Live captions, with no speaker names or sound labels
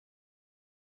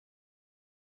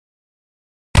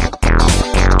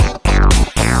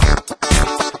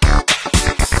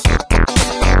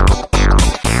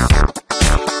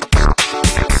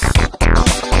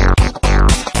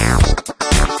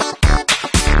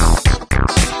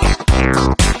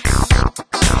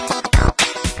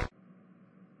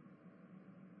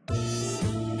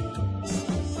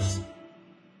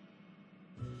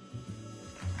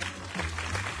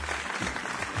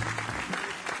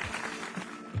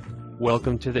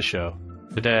Welcome to the show.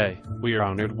 Today, we are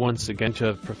honored once again to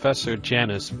have Professor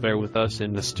Janice Bear with us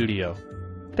in the studio.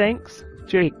 Thanks,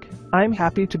 Jake. I'm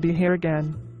happy to be here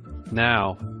again.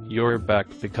 Now, you're back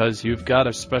because you've got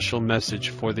a special message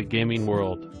for the gaming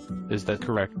world. Is that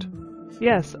correct?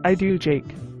 Yes, I do,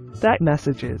 Jake. That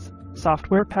message is,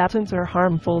 software patents are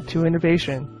harmful to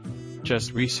innovation.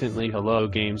 Just recently, Hello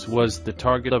Games was the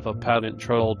target of a patent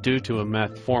troll due to a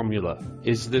math formula.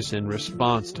 Is this in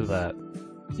response to that?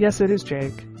 Yes, it is,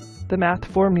 Jake. The math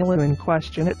formula in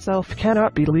question itself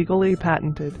cannot be legally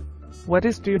patented. What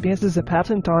is dubious is a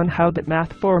patent on how that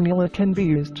math formula can be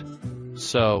used.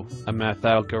 So, a math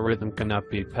algorithm cannot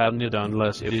be patented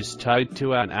unless it is tied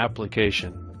to an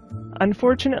application.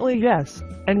 Unfortunately, yes,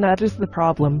 and that is the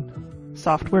problem.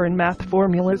 Software and math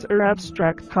formulas are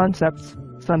abstract concepts,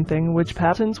 something which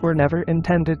patents were never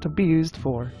intended to be used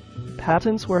for.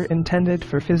 Patents were intended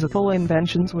for physical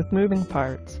inventions with moving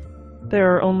parts.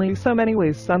 There are only so many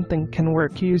ways something can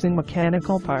work using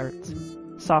mechanical parts.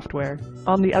 Software,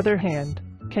 on the other hand,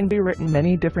 can be written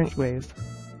many different ways.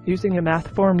 Using a math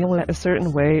formula a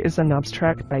certain way is an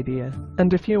abstract idea,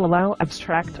 and if you allow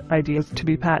abstract ideas to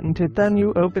be patented, then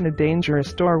you open a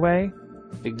dangerous doorway.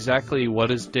 Exactly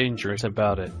what is dangerous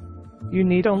about it? You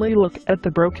need only look at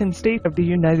the broken state of the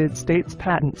United States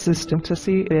patent system to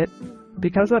see it.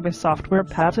 Because of a software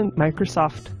patent,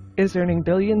 Microsoft is earning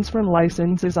billions from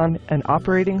licenses on an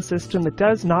operating system that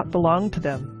does not belong to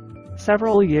them.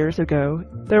 Several years ago,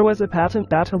 there was a patent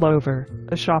battle over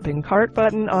a shopping cart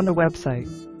button on a website,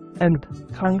 and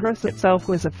Congress itself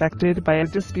was affected by a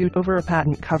dispute over a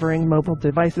patent covering mobile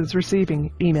devices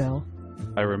receiving email.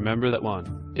 I remember that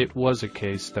one. It was a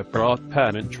case that brought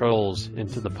patent trolls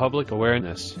into the public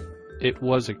awareness. It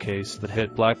was a case that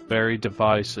hit BlackBerry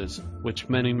devices, which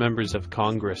many members of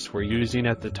Congress were using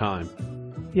at the time.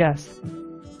 Yes.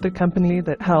 The company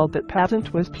that held that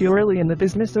patent was purely in the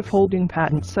business of holding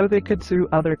patents so they could sue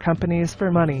other companies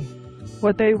for money.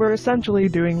 What they were essentially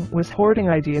doing was hoarding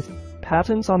ideas,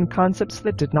 patents on concepts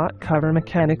that did not cover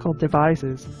mechanical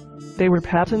devices. They were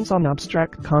patents on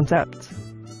abstract concepts.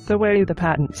 The way the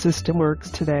patent system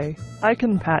works today, I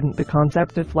can patent the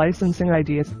concept of licensing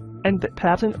ideas, and that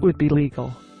patent would be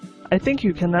legal. I think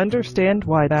you can understand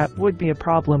why that would be a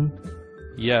problem.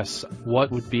 Yes, what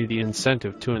would be the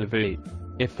incentive to innovate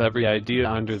if every idea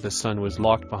under the sun was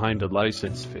locked behind a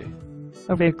license fee?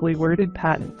 A vaguely worded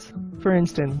patent, for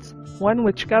instance, one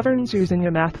which governs using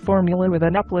a math formula with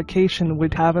an application,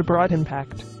 would have a broad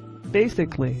impact.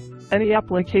 Basically, any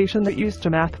application that used a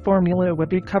math formula would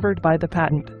be covered by the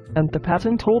patent, and the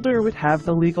patent holder would have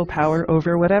the legal power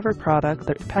over whatever product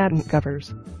that patent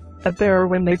covers. A bear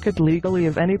when they could legally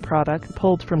have any product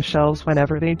pulled from shelves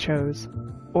whenever they chose,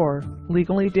 or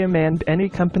legally demand any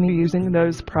company using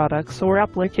those products or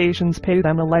applications pay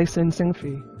them a licensing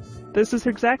fee. This is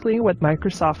exactly what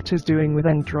Microsoft is doing with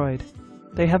Android.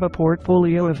 They have a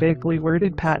portfolio of vaguely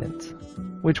worded patents,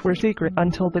 which were secret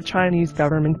until the Chinese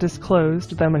government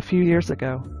disclosed them a few years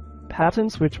ago.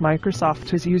 Patents which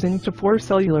Microsoft is using to force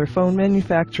cellular phone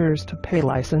manufacturers to pay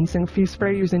licensing fees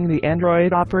for using the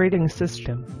Android operating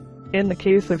system. In the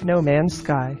case of No Man's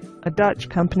Sky, a Dutch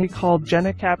company called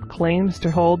GeneCap claims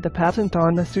to hold the patent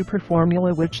on the super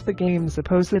formula which the game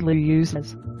supposedly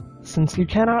uses. Since you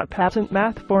cannot patent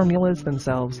math formulas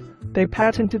themselves, they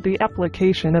patented the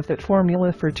application of that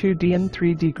formula for 2D and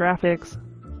 3D graphics.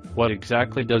 What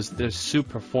exactly does this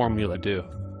super formula do?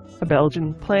 A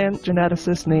Belgian plant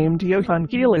geneticist named Johan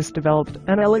Gielis developed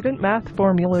an elegant math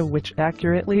formula which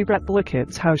accurately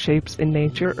replicates how shapes in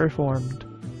nature are formed.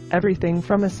 Everything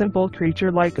from a simple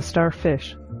creature like a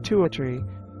starfish, to a tree,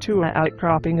 to an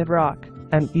outcropping of rock,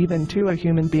 and even to a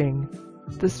human being.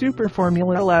 The super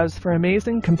formula allows for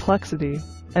amazing complexity,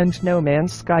 and No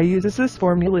Man's Sky uses this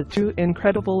formula to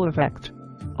incredible effect.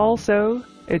 Also,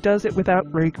 it does it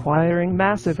without requiring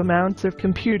massive amounts of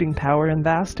computing power and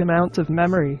vast amounts of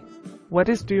memory. What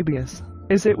is dubious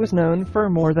is it was known for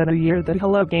more than a year that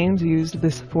Hello Games used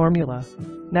this formula.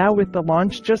 Now with the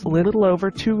launch just a little over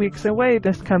 2 weeks away,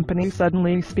 this company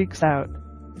suddenly speaks out.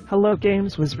 Hello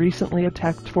Games was recently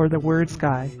attacked for the word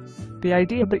sky. The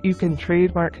idea that you can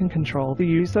trademark and control the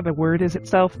use of a word is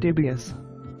itself dubious.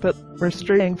 But we're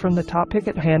straying from the topic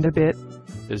at hand a bit.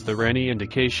 Is there any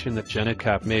indication that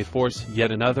GeneCap may force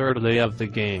yet another delay of the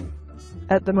game?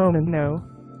 At the moment, no.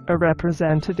 A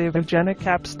representative of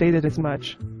GeneCap stated as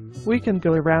much. We can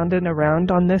go around and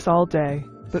around on this all day,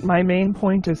 but my main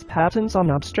point is patents on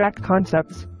abstract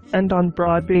concepts and on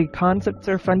broad vague concepts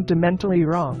are fundamentally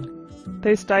wrong.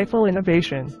 They stifle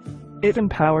innovation. It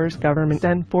empowers government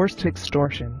and forced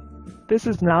extortion. This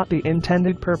is not the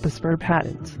intended purpose for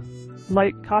patents.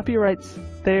 Like copyrights,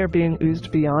 They are being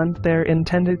used beyond their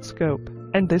intended scope,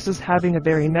 and this is having a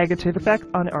very negative effect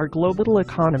on our global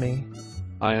economy.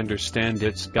 I understand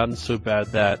it's gotten so bad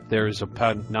that there is a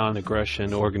patent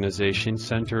non-aggression organization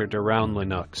centered around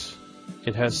Linux.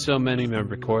 It has so many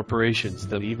member corporations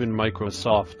that even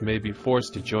Microsoft may be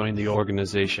forced to join the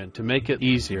organization to make it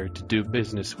easier to do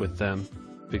business with them.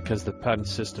 Because the patent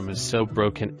system is so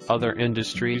broken, other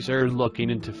industries are looking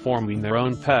into forming their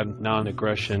own patent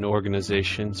non-aggression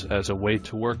organizations as a way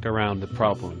to work around the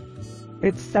problem.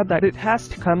 It's said that it has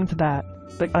to come to that,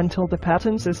 but until the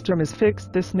patent system is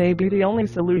fixed, this may be the only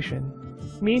solution.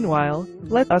 Meanwhile,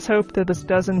 let us hope that this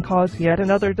doesn't cause yet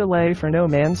another delay for No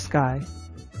Man's Sky.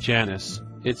 Janice,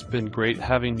 it's been great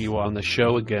having you on the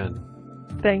show again.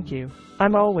 Thank you.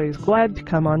 I'm always glad to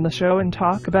come on the show and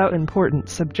talk about important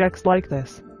subjects like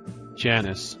this.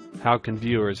 Janice, how can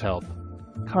viewers help?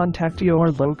 Contact your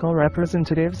local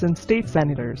representatives and state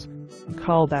senators.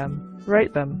 Call them,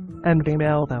 write them, and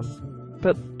email them.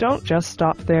 But don't just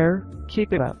stop there,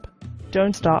 keep it up.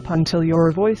 Don't stop until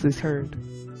your voice is heard.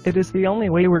 It is the only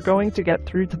way we're going to get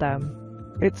through to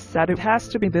them. It's sad it has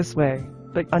to be this way,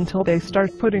 but until they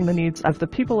start putting the needs of the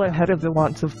people ahead of the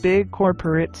wants of big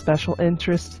corporate special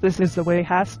interests, this is the way it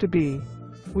has to be.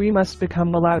 We must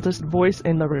become the loudest voice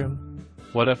in the room.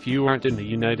 What if you aren't in the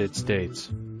United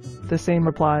States? The same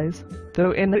applies,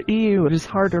 though in the EU it is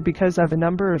harder because of a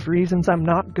number of reasons I'm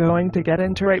not going to get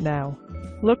into right now.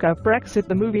 Look up Brexit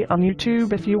the movie on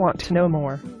YouTube if you want to know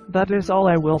more. That is all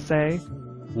I will say.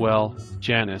 Well,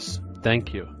 Janice,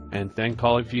 thank you, and thank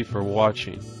all of you for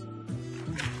watching.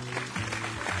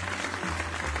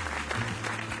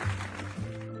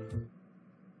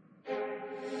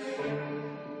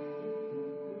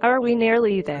 Are we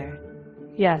nearly there?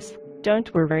 Yes,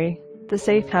 don't worry, the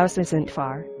safe house isn't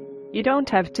far. You don't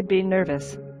have to be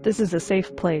nervous, this is a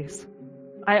safe place.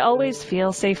 I always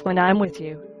feel safe when I'm with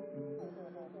you.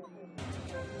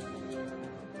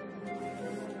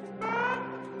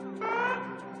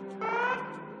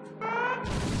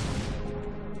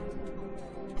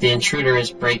 The intruder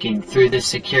is breaking through the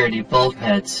security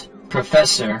bulkheads.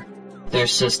 Professor, their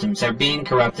systems are being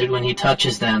corrupted when he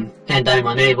touches them, and I'm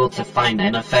unable to find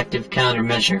an effective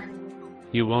countermeasure.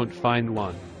 You won't find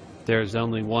one. There's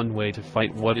only one way to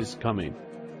fight what is coming.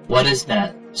 What is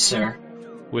that, sir?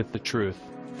 With the truth,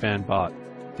 Fanbot.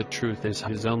 The truth is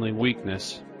his only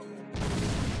weakness.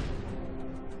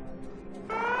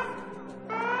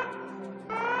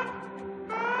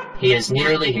 He is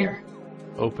nearly here.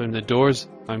 Open the doors,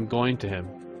 I'm going to him.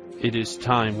 It is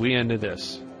time we ended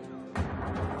this.